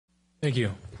Thank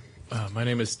you. My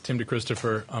name is Tim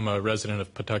DeChristopher. I'm a resident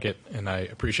of Pawtucket, and I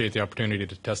appreciate the opportunity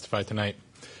to testify tonight.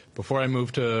 Before I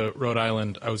moved to Rhode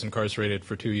Island, I was incarcerated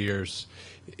for 2 years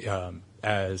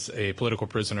as a political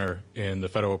prisoner in the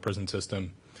federal prison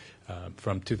system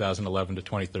from 2011 to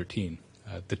 2013.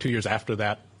 The 2 years after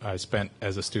that, I spent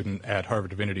as a student at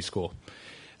Harvard Divinity School.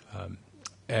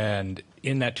 And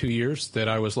in that 2 years that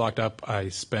I was locked up, I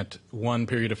spent one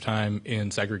period of time in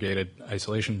segregated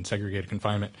isolation, segregated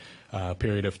confinement, a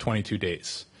period of 22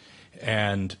 days.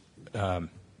 And I'm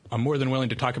more than willing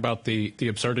to talk about the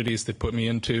absurdities that put me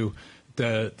into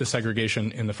the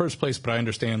segregation in the first place, but I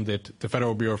understand that the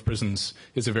Federal Bureau of Prisons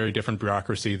is a very different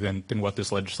bureaucracy than what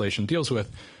this legislation deals with.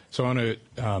 So I want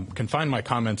to confine my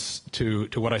comments to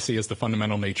what I see as the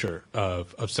fundamental nature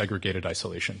of segregated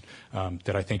isolation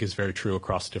that I think is very true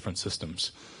across different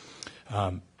systems.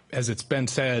 As it's been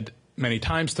said many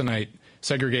times tonight,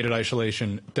 segregated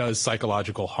isolation does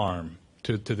psychological harm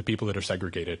to the people that are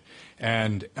segregated.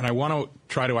 And I want to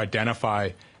try to identify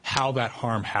how that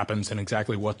harm happens and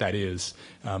exactly what that is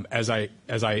as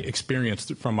I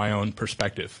experienced from my own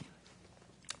perspective.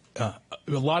 A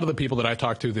lot of the people that I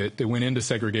talked to that went into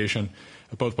segregation,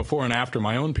 both before and after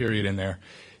my own period in there,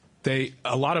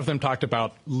 a lot of them talked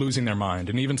about losing their mind.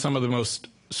 And even some of the most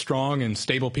strong and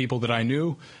stable people that I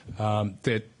knew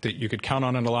that you could count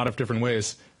on in a lot of different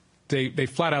ways, they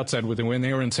flat out said when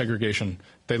they were in segregation,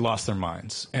 they lost their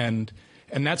minds. And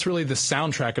that's really the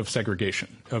soundtrack of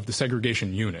segregation, of the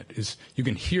segregation unit, is you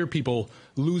can hear people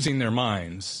losing their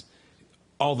minds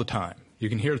all the time. You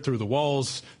can hear it through the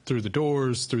walls, through the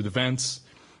doors, through the vents.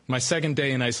 My second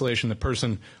day in isolation, the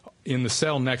person in the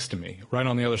cell next to me, right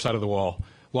on the other side of the wall,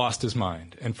 lost his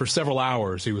mind. And for several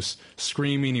hours, he was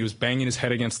screaming, he was banging his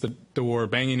head against the door,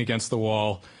 banging against the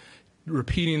wall,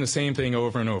 repeating the same thing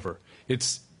over and over.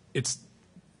 It's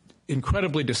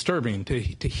incredibly disturbing to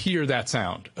hear that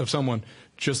sound of someone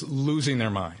just losing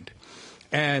their mind.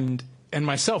 And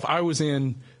myself, I was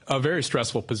in a very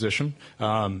stressful position.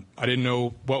 I didn't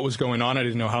know what was going on. I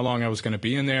didn't know how long I was going to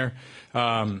be in there.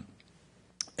 And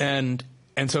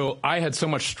so I had so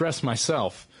much stress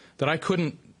myself that I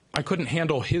couldn't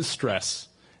handle his stress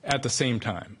at the same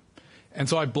time. And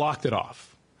so I blocked it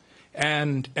off.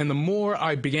 And the more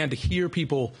I began to hear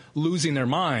people losing their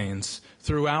minds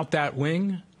throughout that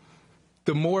wing,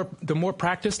 the more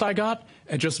practiced I got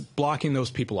at just blocking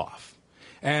those people off.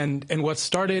 And what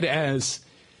started as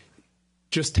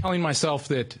just telling myself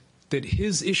that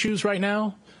his issues right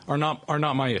now are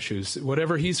not my issues.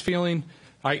 Whatever he's feeling,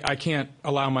 I can't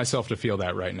allow myself to feel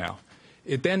that right now.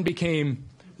 It then became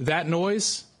that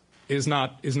noise is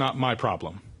not my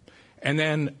problem. And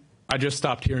then I just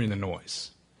stopped hearing the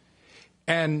noise.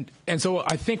 And so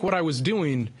I think what I was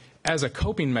doing as a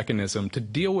coping mechanism to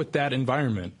deal with that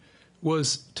environment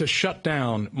was to shut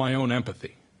down my own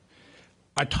empathy.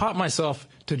 I taught myself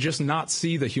to just not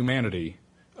see the humanity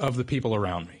of the people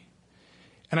around me.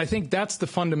 And I think that's the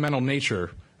fundamental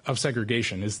nature of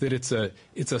segregation, is that it's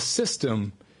a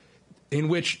system in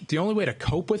which the only way to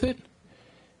cope with it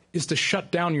is to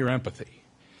shut down your empathy.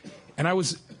 And I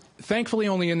was thankfully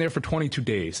only in there for 22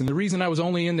 days. And the reason I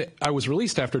was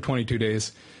released after 22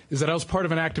 days is that I was part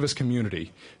of an activist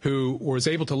community who was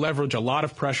able to leverage a lot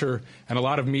of pressure and a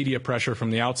lot of media pressure from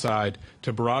the outside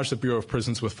to barrage the Bureau of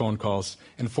Prisons with phone calls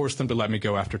and force them to let me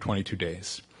go after 22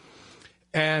 days.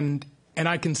 And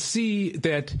I can see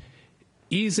that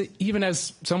even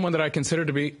as someone that I consider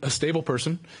to be a stable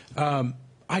person,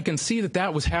 I can see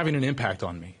that was having an impact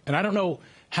on me. And I don't know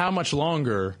how much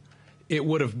longer it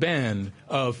would have been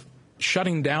of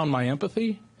shutting down my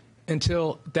empathy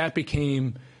until that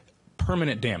became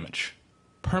permanent damage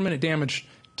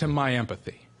to my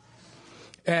empathy.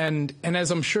 And as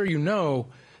I'm sure you know,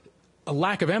 a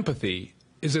lack of empathy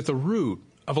is at the root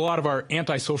of a lot of our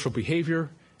antisocial behavior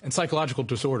and psychological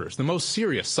disorders. The most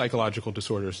serious psychological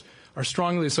disorders are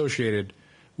strongly associated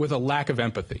with a lack of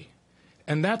empathy.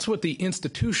 And that's what the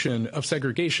institution of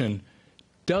segregation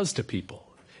does to people.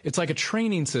 It's like a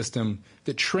training system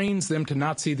that trains them to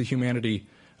not see the humanity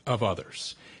of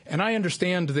others. And I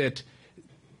understand that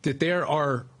there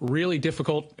are really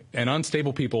difficult and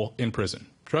unstable people in prison.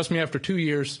 Trust me, after 2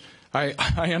 years, I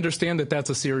understand that that's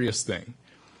a serious thing.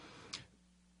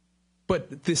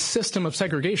 But this system of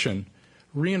segregation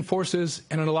reinforces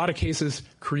and in a lot of cases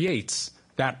creates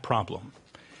that problem.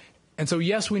 And so,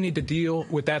 yes, we need to deal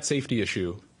with that safety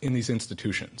issue in these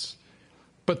institutions.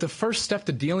 But the first step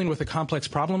to dealing with a complex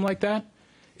problem like that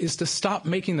is to stop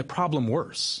making the problem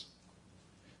worse.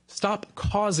 Stop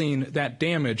causing that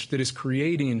damage that is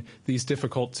creating these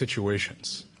difficult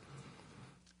situations.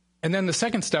 And then the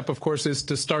second step, of course, is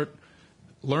to start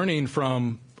learning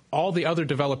from all the other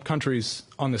developed countries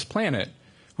on this planet,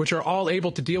 which are all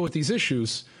able to deal with these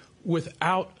issues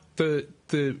without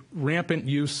the rampant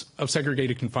use of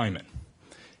segregated confinement.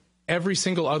 Every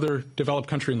single other developed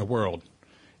country in the world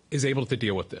is able to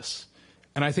deal with this.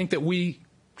 And I think that we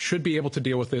should be able to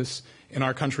deal with this in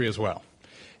our country as well.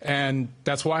 And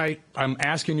that's why I'm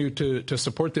asking you to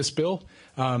support this bill.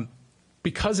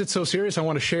 Because it's so serious, I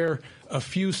want to share a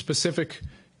few specific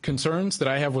concerns that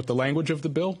I have with the language of the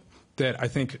bill that I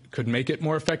think could make it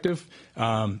more effective.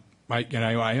 I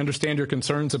understand your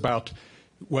concerns about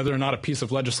whether or not a piece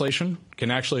of legislation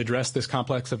can actually address this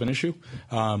complex of an issue.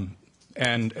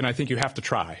 And I think you have to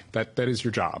try. That is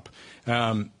your job.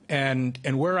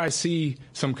 And where I see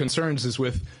some concerns is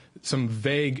with some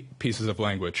vague pieces of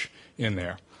language in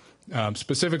there.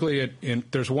 Specifically,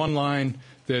 there's one line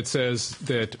that says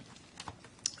that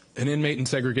an inmate in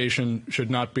segregation should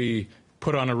not be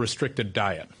put on a restricted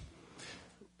diet.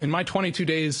 In my 22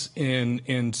 days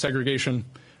in segregation,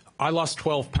 I lost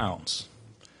 12 pounds.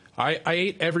 I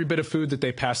ate every bit of food that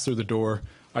they passed through the door.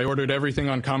 I ordered everything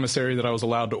on commissary that I was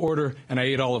allowed to order, and I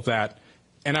ate all of that.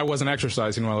 And I wasn't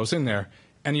exercising while I was in there,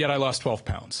 and yet I lost 12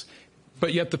 pounds.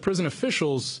 But yet the prison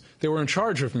officials that were in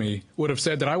charge of me would have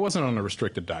said that I wasn't on a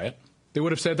restricted diet. They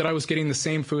would have said that I was getting the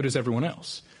same food as everyone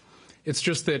else. It's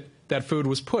just that that food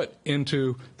was put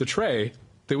into the tray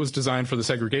that was designed for the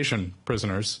segregation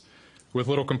prisoners with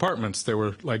little compartments that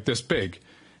were like this big.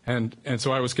 And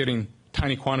so I was getting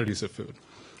tiny quantities of food.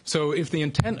 So if the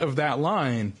intent of that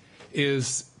line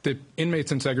is that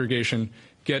inmates in segregation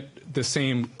get the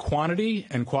same quantity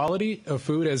and quality of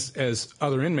food as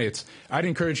other inmates, I'd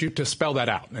encourage you to spell that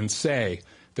out and say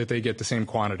that they get the same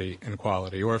quantity and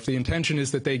quality. Or if the intention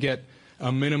is that they get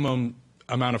a minimum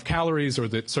amount of calories or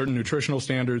that certain nutritional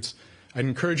standards, I'd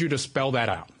encourage you to spell that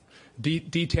out.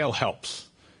 Detail helps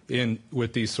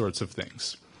with these sorts of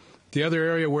things. The other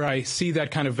area where I see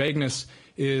that kind of vagueness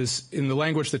is in the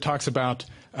language that talks about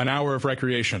an hour of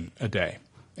recreation a day.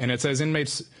 And it says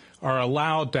inmates are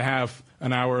allowed to have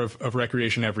an hour of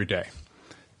recreation every day.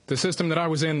 The system that I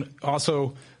was in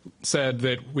also said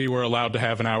that we were allowed to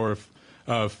have an hour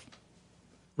of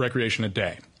recreation a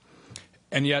day.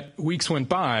 And yet weeks went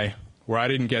by where I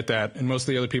didn't get that, and most of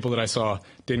the other people that I saw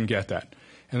didn't get that.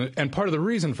 And part of the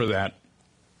reason for that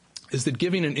is that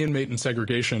giving an inmate in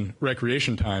segregation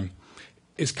recreation time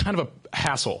is kind of a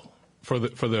hassle for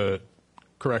the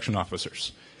correction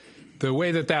officers. The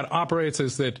way that operates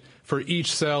is that for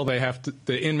each cell,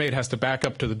 the inmate has to back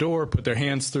up to the door, put their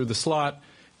hands through the slot,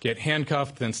 get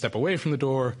handcuffed, then step away from the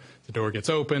door gets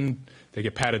open, they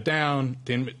get patted down,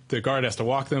 the guard has to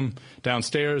walk them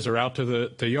downstairs or out to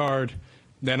the yard.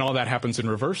 Then all that happens in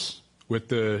reverse with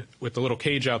the little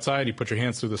cage outside. You put your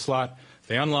hands through the slot,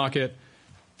 they unlock it,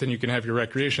 then you can have your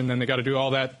recreation. Then they got to do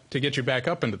all that to get you back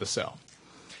up into the cell.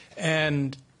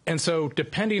 And so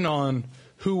depending on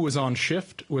who was on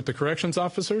shift with the corrections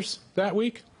officers that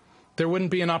week, there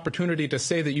wouldn't be an opportunity to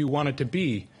say that you wanted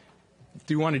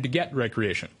to get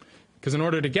recreation. Because in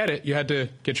order to get it, you had to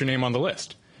get your name on the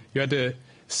list. You had to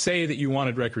say that you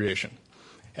wanted recreation.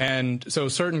 And so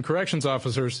certain corrections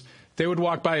officers, they would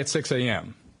walk by at 6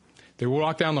 a.m. They would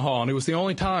walk down the hall, and it was the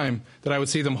only time that I would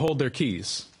see them hold their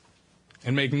keys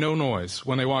and make no noise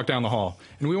when they walked down the hall.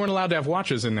 And we weren't allowed to have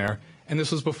watches in there, and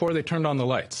this was before they turned on the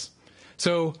lights.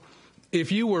 So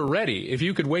if you were ready, if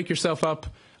you could wake yourself up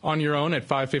on your own at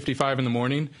 5:55 in the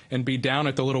morning and be down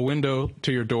at the little window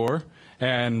to your door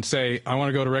and say, I want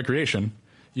to go to recreation,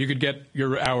 you could get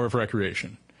your hour of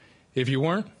recreation. If you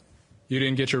weren't, you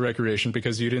didn't get your recreation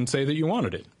because you didn't say that you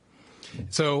wanted it.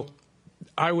 So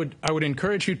I would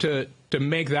encourage you to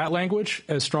make that language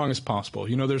as strong as possible.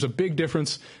 You know, there's a big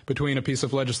difference between a piece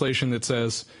of legislation that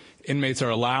says inmates are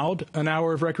allowed an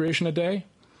hour of recreation a day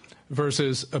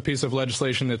versus a piece of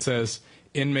legislation that says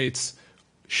inmates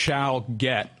shall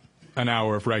get an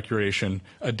hour of recreation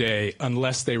a day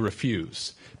unless they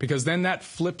refuse. Because then that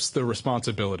flips the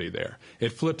responsibility there.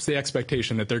 It flips the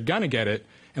expectation that they're going to get it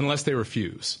unless they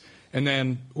refuse. And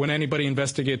then when anybody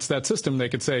investigates that system, they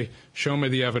could say, show me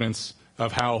the evidence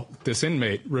of how this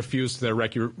inmate refused their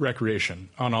recreation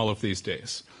on all of these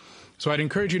days. So I'd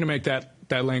encourage you to make that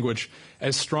language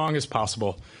as strong as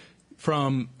possible.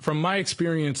 From my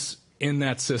experience in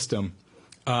that system,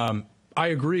 I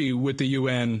agree with the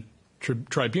UN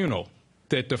tribunal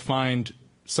that defined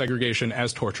segregation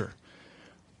as torture.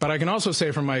 But I can also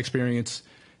say from my experience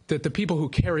that the people who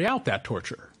carry out that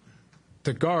torture,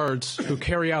 the guards who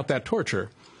carry out that torture,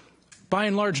 by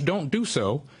and large don't do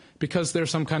so because they're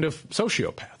some kind of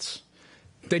sociopaths.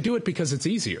 They do it because it's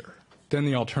easier than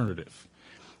the alternative.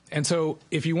 And so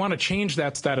if you want to change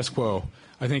that status quo,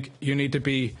 I think you need to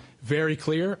be very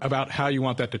clear about how you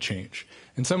want that to change.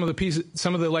 And some of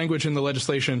the language in the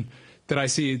legislation that I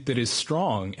see that is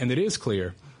strong and that is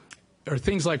clear are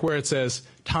things like where it says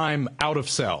time out of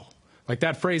cell. Like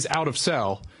that phrase out of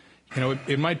cell,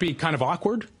 it might be kind of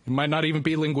awkward. It might not even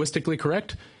be linguistically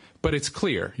correct, but it's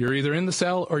clear. You're either in the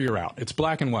cell or you're out. It's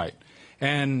black and white.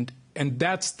 And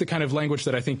that's the kind of language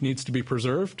that I think needs to be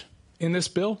preserved in this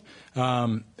bill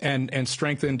and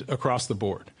strengthened across the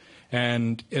board.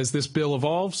 And as this bill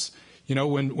evolves,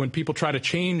 when people try to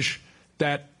change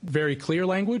that very clear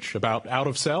language about out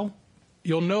of cell,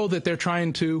 you'll know that they're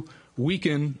trying to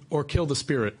weaken or kill the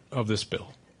spirit of this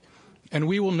bill. And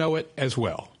we will know it as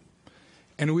well.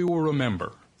 And we will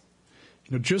remember,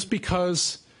 just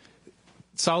because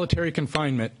solitary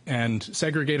confinement and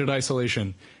segregated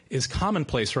isolation is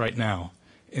commonplace right now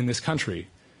in this country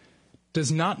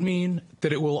does not mean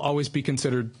that it will always be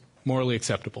considered morally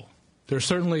acceptable. There are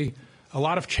certainly a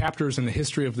lot of chapters in the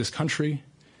history of this country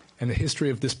and the history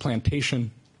of this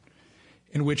plantation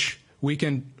in which we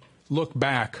can look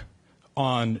back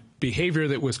on behavior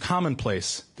that was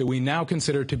commonplace that we now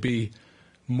consider to be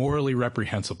morally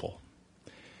reprehensible.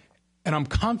 And I'm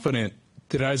confident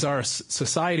that as our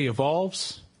society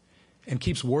evolves and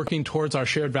keeps working towards our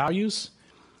shared values,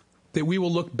 that we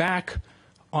will look back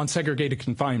on segregated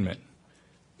confinement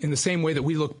in the same way that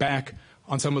we look back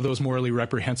on some of those morally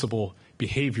reprehensible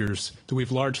behaviors that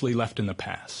we've largely left in the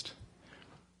past.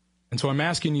 And so I'm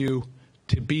asking you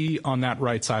to be on that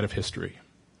right side of history.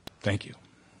 Thank you.